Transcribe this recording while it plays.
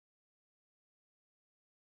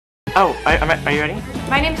Oh, are you ready?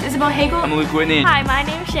 My name is Isabel Hagel. I'm Luke Whitney. Hi, my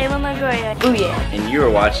name is Shaylin Lagoya. Ooh yeah. And you are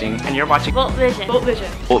watching. And you're watching Volt Vision. Volt Vision.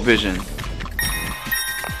 Volt Vision.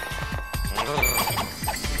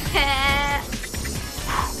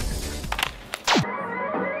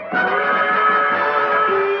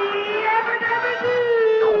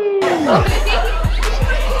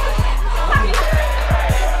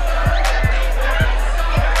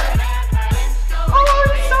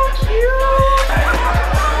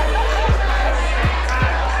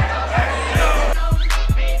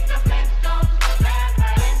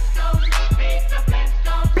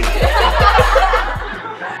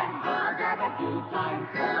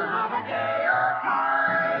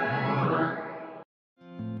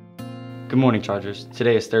 Good morning, Chargers.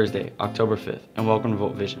 Today is Thursday, October 5th, and welcome to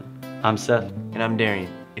Volt Vision. I'm Seth. And I'm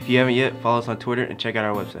Darian. If you haven't yet, follow us on Twitter and check out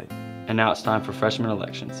our website. And now it's time for freshman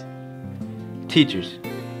elections. Teachers,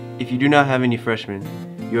 if you do not have any freshmen,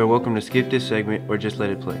 you are welcome to skip this segment or just let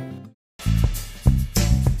it play.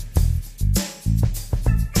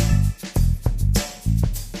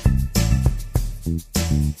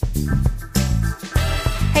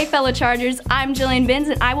 Hey fellow Chargers, I'm Jillian Binns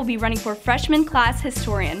and I will be running for freshman class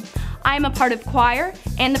historian. I am a part of choir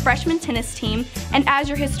and the freshman tennis team, and as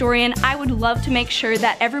your historian, I would love to make sure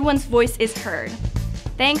that everyone's voice is heard.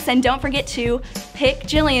 Thanks, and don't forget to pick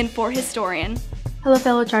Jillian for historian. Hello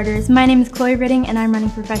fellow Chargers, my name is Chloe Ridding and I'm running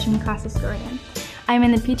for freshman class historian. I'm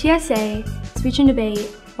in the PTSA, speech and debate,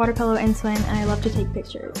 water polo and swim, and I love to take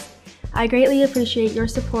pictures. I greatly appreciate your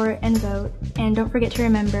support and vote, and don't forget to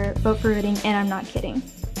remember, vote for Ridding, and I'm not kidding.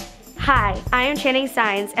 Hi, I am Channing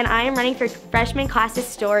Sines and I am running for freshman class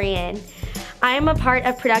historian. I am a part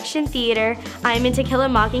of production theater, I am in To Kill a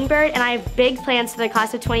Mockingbird, and I have big plans for the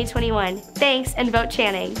class of 2021. Thanks, and vote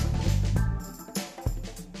Channing.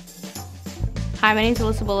 Hi, my name is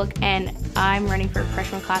Alyssa Bullock and I'm running for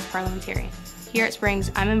freshman class parliamentarian. Here at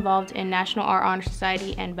Springs, I'm involved in National Art Honor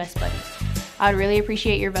Society and Best Buddies. I would really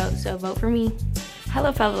appreciate your vote, so vote for me.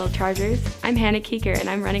 Hello fellow Chargers, I'm Hannah Keeker and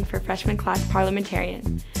I'm running for freshman class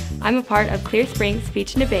parliamentarian. I'm a part of Clear Springs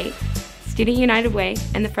Speech and Debate, Student United Way,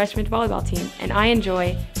 and the freshman volleyball team, and I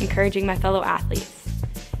enjoy encouraging my fellow athletes.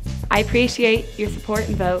 I appreciate your support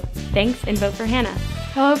and vote. Thanks, and vote for Hannah.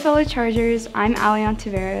 Hello fellow Chargers, I'm Alion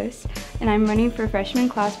Taveros and I'm running for freshman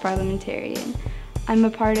class parliamentarian. I'm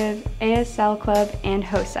a part of ASL Club and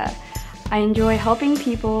HOSA. I enjoy helping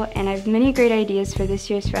people and I have many great ideas for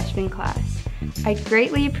this year's freshman class. I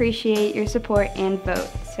greatly appreciate your support and vote,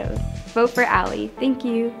 so vote for Allie. Thank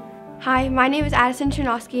you. Hi, my name is Addison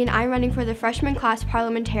Chernosky and I'm running for the freshman class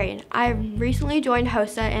parliamentarian. I recently joined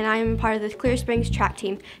HOSA and I am a part of the Clear Springs track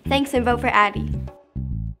team. Thanks, and vote for Addie.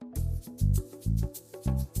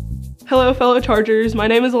 Hello fellow Chargers, my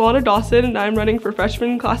name is Alana Dawson and I'm running for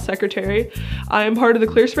freshman class secretary. I am part of the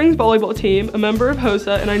Clear Springs volleyball team, a member of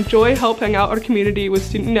HOSA, and I enjoy helping out our community with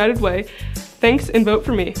Student United Way. Thanks, and vote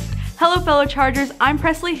for me. Hello fellow Chargers, I'm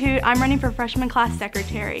Presley Hoot, I'm running for freshman class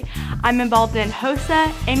secretary. I'm involved in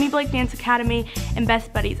HOSA, Amy Blake Dance Academy, and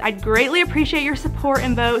Best Buddies. I'd greatly appreciate your support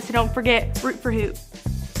and vote, so don't forget, root for Hoot.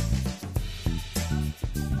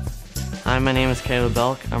 Hi, my name is Caleb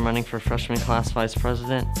Belk. I'm running for freshman class vice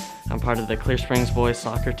president. I'm part of the Clear Springs boys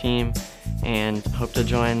soccer team and hope to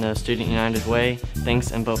join the Student United Way. Thanks,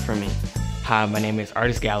 and vote for me. Hi, my name is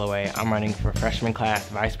Artis Galloway. I'm running for freshman class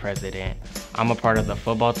vice president. I'm a part of the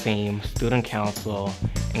football team, student council,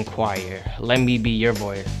 and choir. Let me be your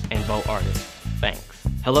voice and vote Artis. Thanks.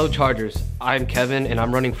 Hello Chargers, I'm Kevin and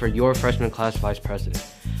I'm running for your freshman class vice president.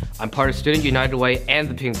 I'm part of Student United Way and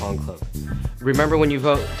the Ping Pong Club. Remember when you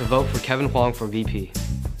vote to vote for Kevin Huang for VP.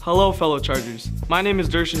 Hello fellow Chargers, my name is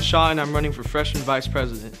Dershan Shaw and I'm running for freshman vice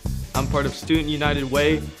president. I'm part of Student United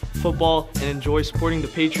Way, football, and enjoy supporting the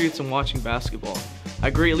Patriots and watching basketball. I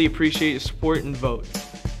greatly appreciate your support and vote.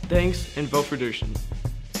 Thanks, and vote for Dershan.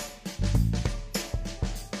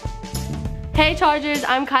 Hey Chargers,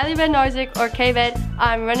 I'm Kylie Bednarzik, or K-Bed.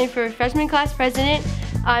 I'm running for freshman class president.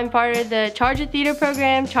 I'm part of the Charger Theater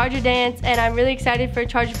program, Charger Dance, and I'm really excited for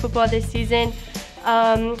Charger football this season.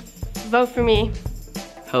 Vote for me.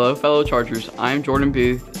 Hello fellow Chargers, I'm Jordan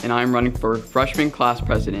Booth and I'm running for freshman class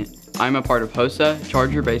president. I'm a part of HOSA,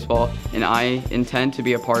 Charger Baseball, and I intend to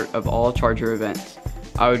be a part of all Charger events.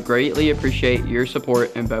 I would greatly appreciate your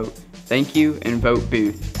support and vote. Thank you, and vote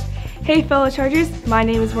Booth. Hey fellow Chargers, my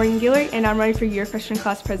name is Morgan Giller and I'm running for your freshman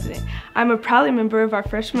class president. I'm a proud member of our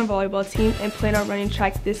freshman volleyball team and plan on running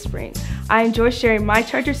tracks this spring. I enjoy sharing my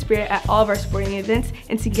Charger spirit at all of our sporting events,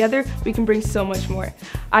 and together we can bring so much more.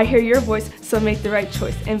 I hear your voice, so make the right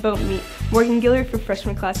choice and vote me, Morgan Giller, for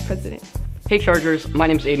freshman class president. Hey Chargers, my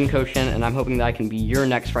name is Aiden Koshin and I'm hoping that I can be your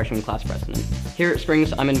next freshman class president. Here at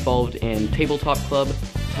Springs, I'm involved in tabletop club,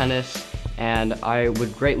 tennis, and I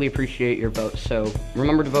would greatly appreciate your vote. So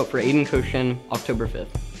remember to vote for Aiden Koshin October 5th.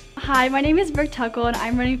 Hi, my name is Brooke Tuckle and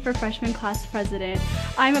I'm running for freshman class president.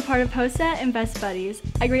 I'm a part of HOSA and Best Buddies.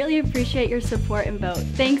 I greatly appreciate your support and vote.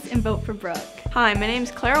 Thanks and vote for Brooke. Hi, my name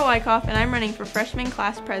is Clara Wyckoff and I'm running for freshman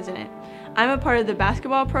class president. I'm a part of the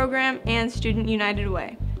basketball program and Student United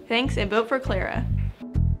Way. Thanks and vote for Clara.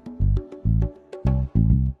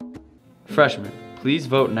 Freshmen, please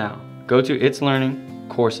vote now. Go to It's Learning,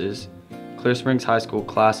 Courses, Clear Springs High School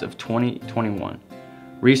Class of 2021.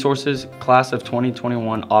 Resources, Class of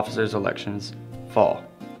 2021 Officers Elections, Fall.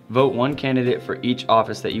 Vote one candidate for each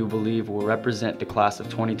office that you believe will represent the Class of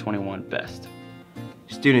 2021 best.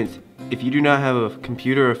 Students, if you do not have a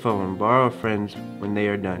computer or phone, borrow a friend's when they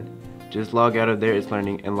are done. Just log out of their It's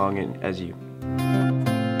Learning and log in as you.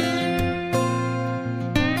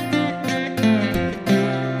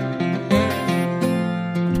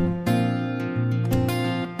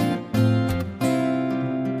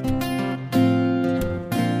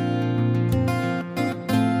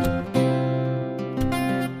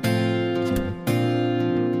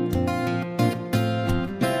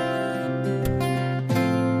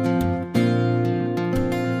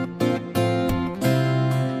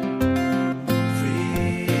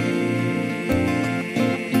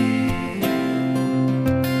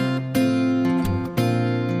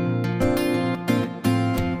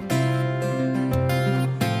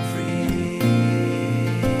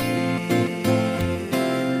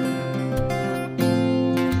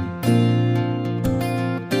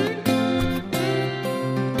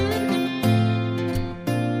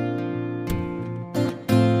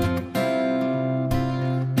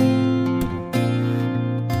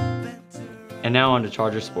 And now on to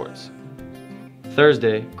Charger sports.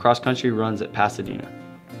 Thursday, cross country runs at Pasadena.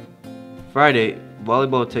 Friday,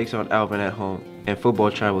 volleyball takes on Alvin at home and football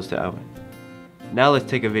travels to Alvin. Now let's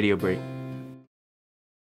take a video break.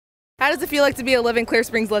 How does it feel like to be a living Clear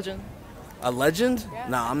Springs legend? A legend? Yeah.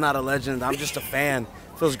 No, I'm not a legend. I'm just a fan.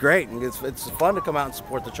 Feels great. It's fun to come out and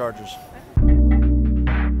support the Chargers. So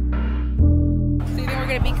you think we're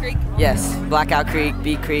going to beat Creek? Yes, Blackout Creek,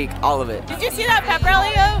 Beat Creek, all of it. Did you see that pep rally?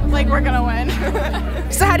 Like, we're going to win.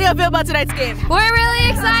 So how do you feel about tonight's game? We're really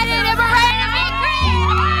excited and we're ready to beat Creek!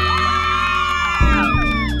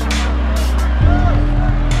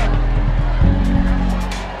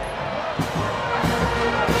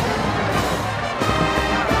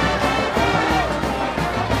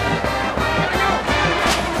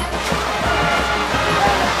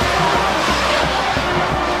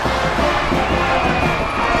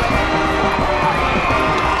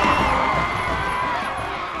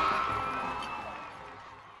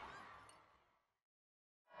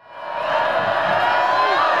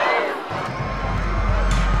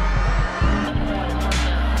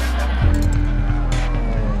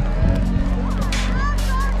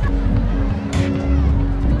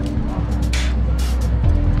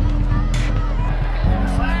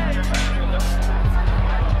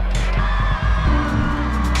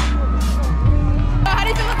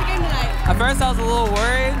 At first I was a little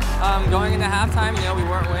worried going into halftime, we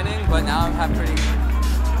weren't winning, but now I have pretty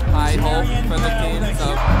high hope for the team, so.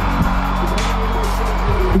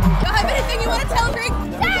 Do you have anything you want to tell Creek?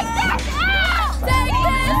 Take this out! Take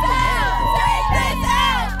this out! Take this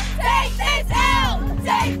out! Take this out!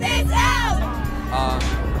 Take this out!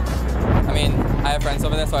 I mean, I have friends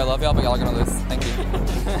over there, so I love y'all, but y'all are gonna lose. Thank you.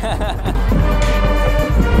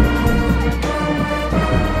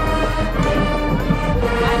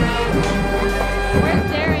 Where's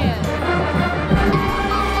Darian?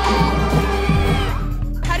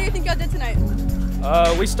 How do you think y'all did tonight?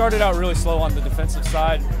 We started out really slow on the defensive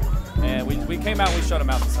side, and we came out and we shut them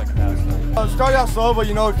out in the second half. Started out slow, but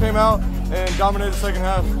we came out and dominated the second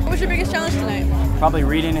half. What was your biggest challenge tonight? Probably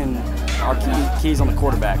reading and our keys on the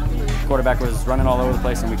quarterback. The quarterback was running all over the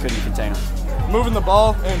place and we couldn't contain him. Moving the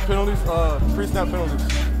ball and penalties, pre-snap penalties.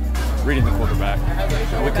 Reading the quarterback.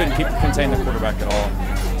 We couldn't contain the quarterback at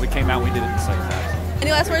all. We came out and we did it in the second half.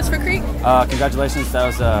 Any last words for Creek? Congratulations, that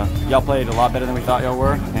was y'all played a lot better than we thought y'all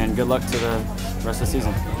were, and good luck to the rest of the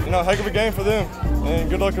season. Heck of a game for them, and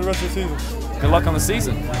good luck to the rest of the season. Good luck on the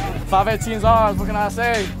season. 518's ours, what can I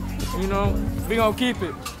say? We gonna keep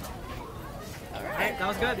it. All right, that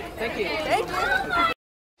was good. Thank you. Thank you.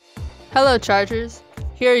 Hello Chargers,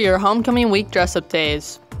 here are your homecoming week dress-up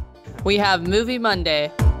days. We have Movie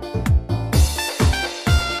Monday.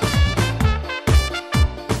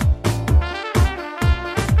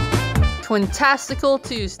 Twintastical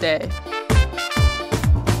Tuesday.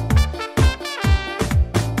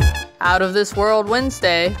 Out of This World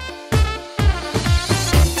Wednesday.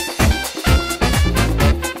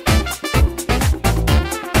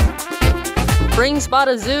 Bring Spot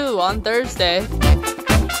a Zoo on Thursday.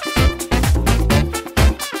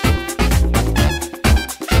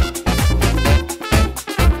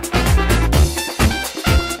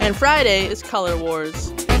 And Friday is Color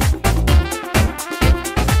Wars.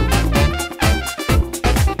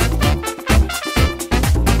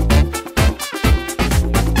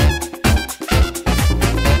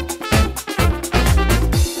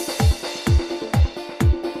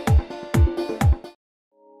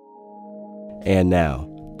 And now,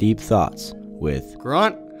 Deep Thoughts with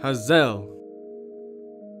Grant Hazel.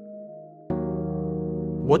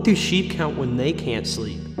 What do sheep count when they can't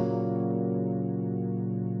sleep?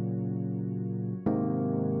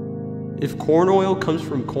 If corn oil comes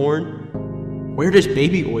from corn, where does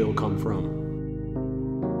baby oil come from?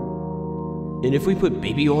 And if we put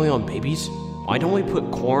baby oil on babies, why don't we put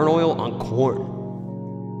corn oil on corn?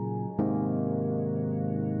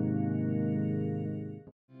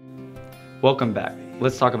 Welcome back.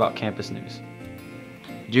 Let's talk about campus news.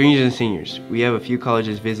 Juniors and seniors, we have a few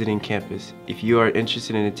colleges visiting campus. If you are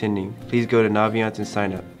interested in attending, please go to Naviance and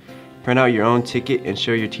sign up. Print out your own ticket and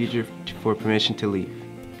show your teacher for permission to leave.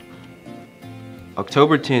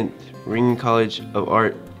 October 10th, Ringgold College of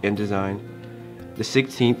Art and Design. The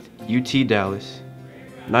 16th, UT Dallas.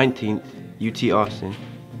 19th, UT Austin.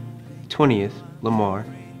 20th, Lamar.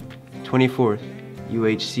 24th,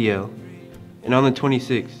 UHCL. And on the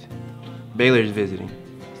 26th, Baylor is visiting.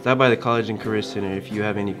 Stop by the College and Career Center if you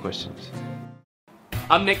have any questions.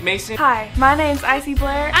 I'm Nick Mason. Hi, my name's Icy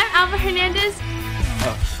Blair. I'm Alva Hernandez.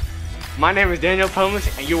 My name is Daniel Pomus,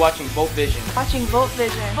 and you're watching Volt Vision. Watching Volt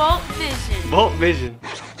Vision. Volt Vision. Volt Vision.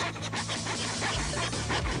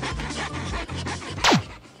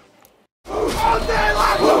 All day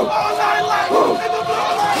long, all night long, in the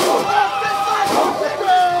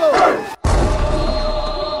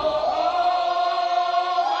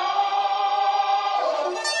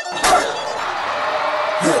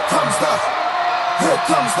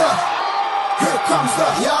Here comes the,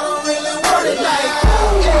 y'all don't really want it like,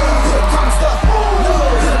 here comes the,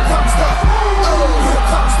 here comes the, here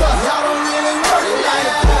comes the, y'all don't really want it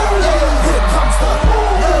like, here comes the,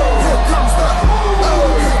 here comes the,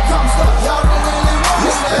 here comes the, y'all don't really want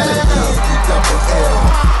it like.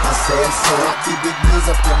 I said so, I keep big bills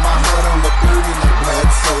up in my head on the dirty like blood,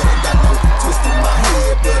 so I got no twist in my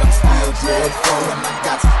head, but I'm still dreadful, and I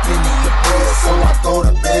got plenty of bread, so I go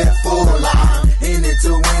to bed full of lies. In it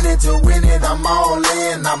to win it, I'm all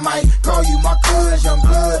in. I might call you my cuz, young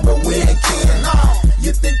blood, but we ain't kidding.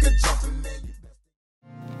 You think of jumping, man.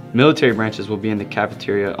 Military branches will be in the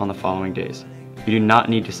cafeteria on the following days. You do not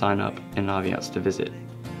need to sign up in Naviance to visit.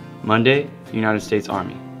 Monday, United States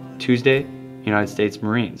Army. Tuesday, United States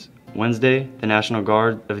Marines. Wednesday, the National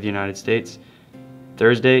Guard of the United States.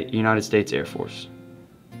 Thursday, United States Air Force.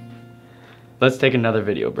 Let's take another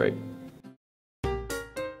video break.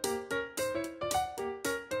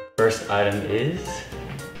 First item is...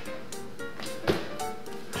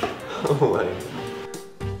 Oh my.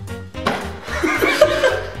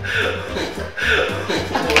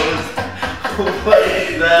 What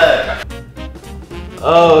is that?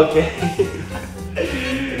 Oh, okay.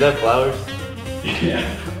 Is that flowers? Yeah.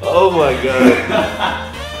 Oh my god.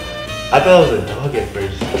 I thought it was a dog at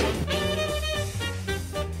first.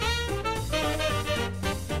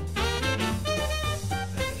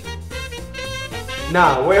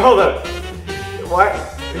 Nah, wait, hold up. Why?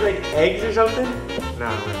 There's like eggs or something?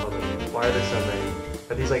 Nah, wait, hold up. Why are there so many?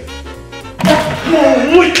 Are these like...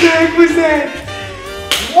 Whoa, what the heck was that?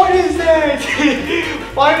 What is that?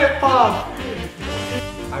 Why did it pop?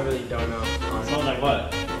 I really don't know. It smells like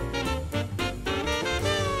what?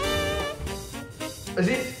 Is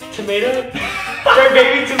it tomato? They're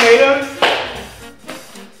baby tomatoes?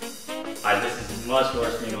 This is much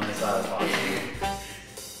worse being on this side of the box.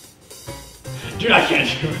 Dude, I can't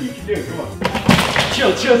do it. You can do it, come on.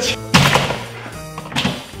 Chill, chill, chill.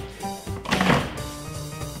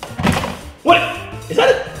 What? Is that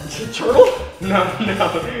a turtle? No, no.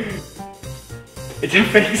 It's a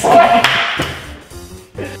face. Go ahead.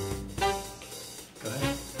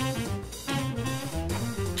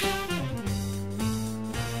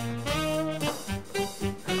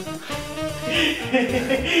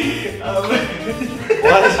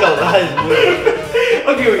 Why is your eyes moving?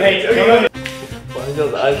 Okay, wait, okay. Why is your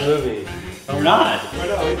eyes moving? We're not. We're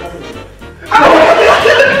not, we're not.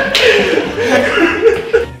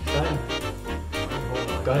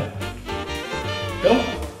 Go ahead. Go.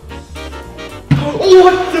 Oh,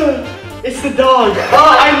 what the? It's the dog.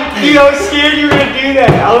 Oh, I knew Dude, I was scared you were gonna do that.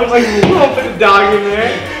 I was like, I'll put the dog in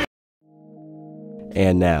there.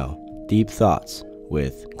 And now, Deep Thoughts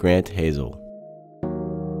with Grant Hazel.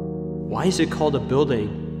 Why is it called a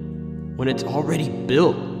building when it's already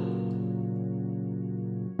built?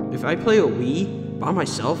 If I play a Wii by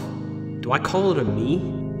myself, do I call it a me?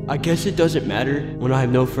 I guess it doesn't matter when I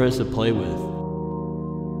have no friends to play with.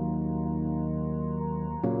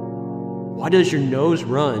 Why does your nose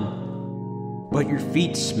run, but your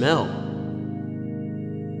feet smell?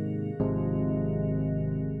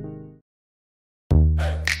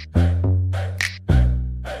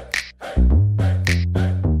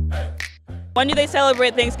 When do they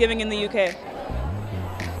celebrate Thanksgiving in the UK?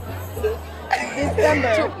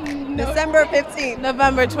 December 15th.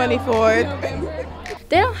 November 24th.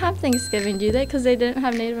 They don't have Thanksgiving, do they? Because they didn't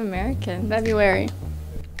have Native Americans. February.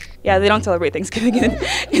 Yeah, they don't celebrate Thanksgiving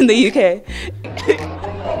in the UK.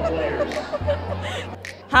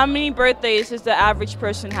 How many birthdays does the average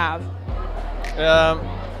person have?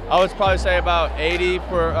 I would probably say about 80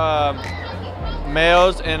 for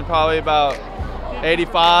males and probably about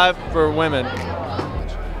 85 for women.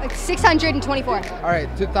 Like 624. All right,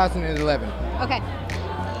 2011. Okay.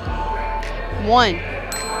 1.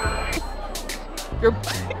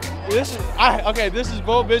 This is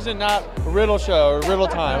Vote Vision, not a riddle show or riddle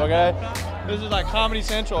time, okay? This is like Comedy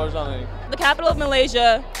Central or something. The capital of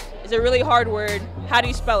Malaysia is a really hard word. How do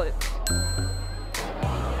you spell it?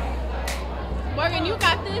 Morgan, you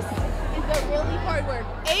got this. It's a really hard word.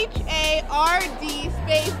 H-A-R-D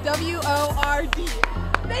space W-O-R-D.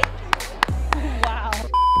 Thank you. Wow.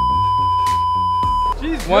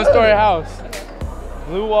 Jeez, One-story house.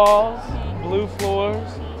 Blue walls, blue floors,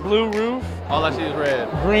 blue roof. All I see is red.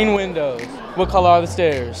 Green windows. What color are the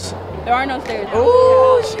stairs? There are no stairs.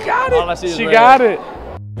 Ooh, she got it. All I see is she red. got it.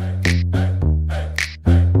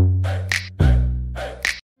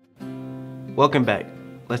 Welcome back.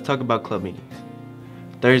 Let's talk about club meetings.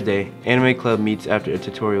 Thursday, Anime Club meets after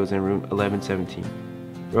tutorials in room 1117.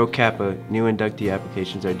 Rho Kappa new inductee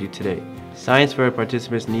applications are due today. Science fair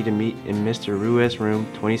participants need to meet in Mr. Ruiz room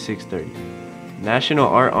 2630. National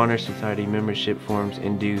Art Honor Society membership forms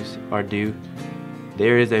and dues are due.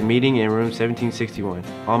 There is a meeting in room 1761.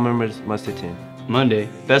 All members must attend. Monday,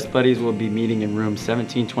 Best Buddies will be meeting in room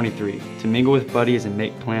 1723 to mingle with buddies and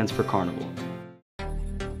make plans for carnival.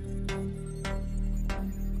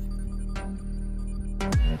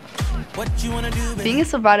 Being a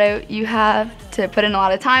Silverado, you have to put in a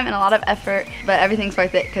lot of time and a lot of effort, but everything's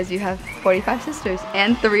worth it because you have 45 sisters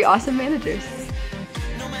and 3 awesome managers.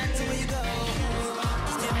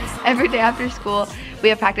 Every day after school, we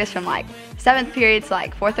have practice from like 7th period to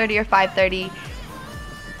like 4:30 or 5:30.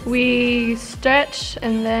 We stretch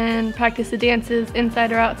and then practice the dances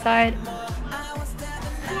inside or outside.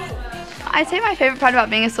 I'd say my favorite part about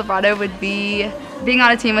being a Silverado would be being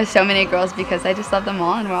on a team with so many girls because I just love them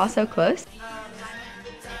all and we're all so close.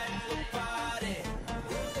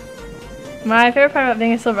 My favorite part about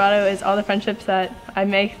being a Silverado is all the friendships that I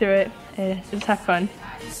make through it. And just have fun.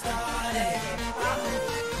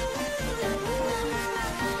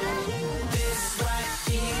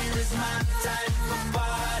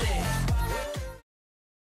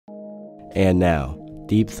 And now,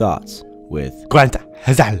 Deep Thoughts with Grant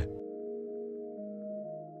Hazel.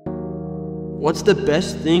 What's the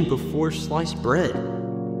best thing before sliced bread?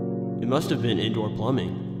 It must have been indoor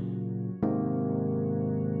plumbing.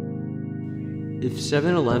 If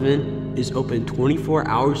 7-Eleven is open 24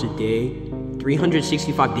 hours a day,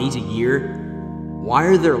 365 days a year, why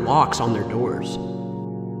are there locks on their doors?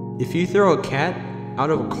 If you throw a cat out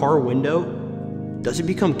of a car window, does it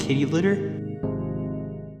become kitty litter?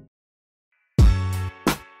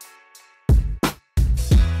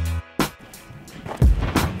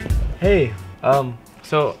 Hey,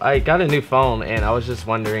 so I got a new phone and I was just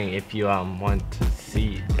wondering if you want to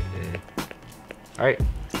see it. Alright,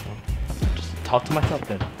 just talk to myself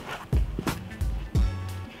then.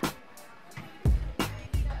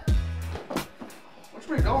 Which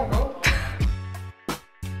way going, bro?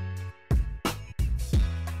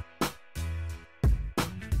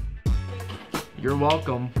 You're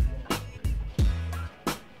welcome.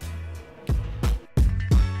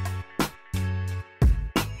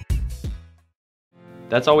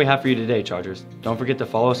 That's all we have for you today, Chargers. Don't forget to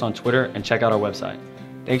follow us on Twitter and check out our website.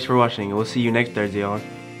 Thanks for watching, and we'll see you next Thursday on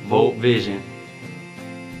Vote Vision.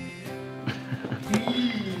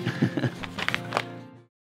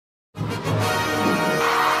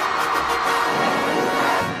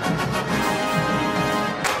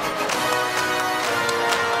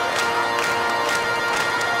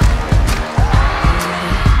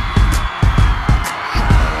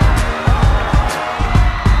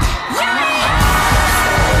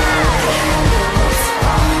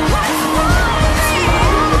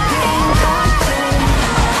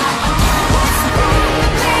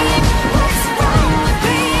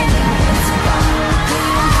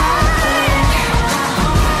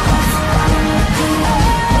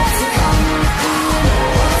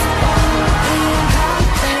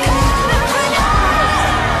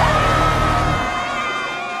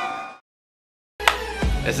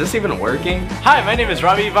 this even working? Hi, my name is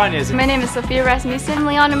Robbie Ibanez. My name is Sophia Rasmussen. I'm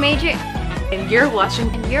Leona Major. And you're watching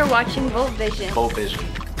Volt Vision. Volt Vision.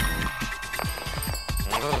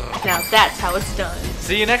 Now that's how it's done.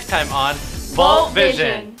 See you next time on Volt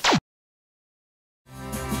Vision.